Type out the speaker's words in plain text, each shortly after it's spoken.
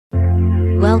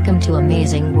Welcome to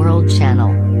Amazing World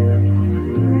Channel.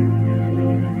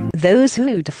 Those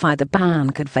who defy the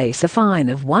ban could face a fine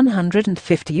of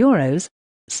 €150.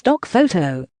 Stock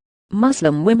photo.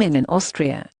 Muslim women in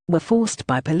Austria were forced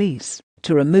by police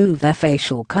to remove their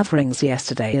facial coverings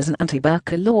yesterday as an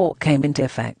anti-burka law came into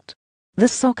effect. The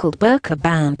so-called burka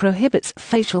ban prohibits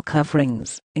facial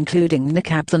coverings, including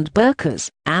niqabs and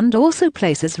burkas, and also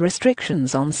places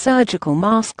restrictions on surgical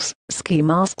masks, ski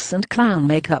masks and clown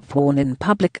makeup worn in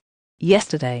public.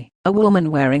 Yesterday, a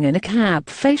woman wearing a niqab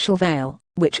facial veil,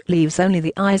 which leaves only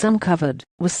the eyes uncovered,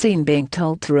 was seen being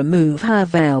told to remove her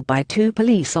veil by two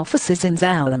police officers in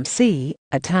Zell am See,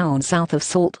 a town south of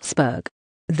Salzburg.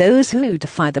 Those who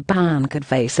defy the ban could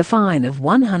face a fine of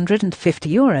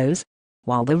 €150.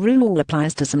 While the rule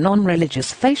applies to some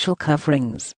non-religious facial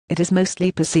coverings, it is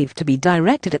mostly perceived to be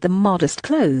directed at the modest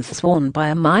clothes worn by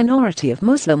a minority of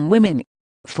Muslim women.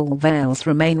 Full veils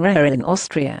remain rare in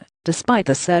Austria, despite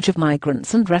the surge of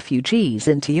migrants and refugees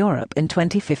into Europe in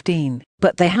 2015,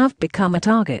 but they have become a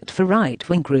target for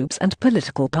right-wing groups and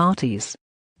political parties.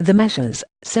 The measures,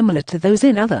 similar to those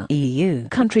in other EU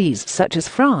countries such as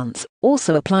France,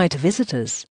 also apply to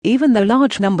visitors, even though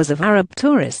large numbers of Arab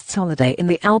tourists holiday in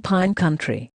the Alpine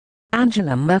country.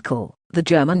 Angela Merkel, the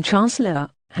German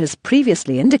Chancellor, has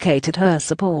previously indicated her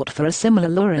support for a similar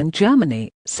law in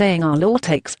Germany, saying our law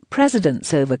takes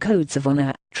precedence over codes of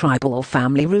honor, tribal or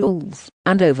family rules,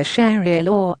 and over Sharia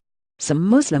law. Some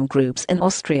Muslim groups in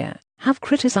Austria have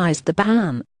criticized the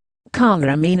ban. Carla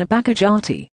Amina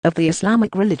Bakajati, of the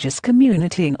Islamic religious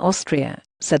community in Austria,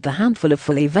 said the handful of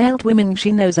fully veiled women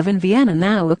she knows of in Vienna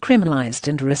now are criminalized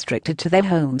and restricted to their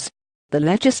homes. The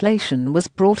legislation was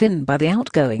brought in by the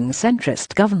outgoing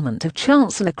centrist government of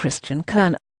Chancellor Christian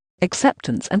Kern.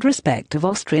 Acceptance and respect of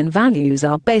Austrian values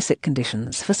are basic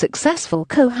conditions for successful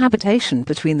cohabitation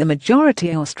between the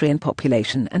majority Austrian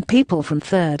population and people from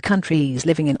third countries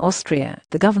living in Austria,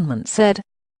 the government said.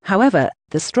 However,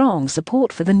 the strong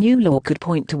support for the new law could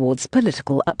point towards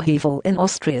political upheaval in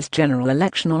Austria's general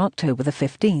election on October the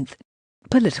 15th.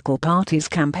 Political parties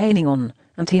campaigning on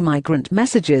anti-migrant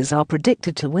messages are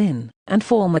predicted to win and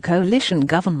form a coalition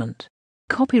government.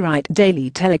 Copyright Daily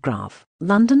Telegraph,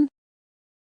 London,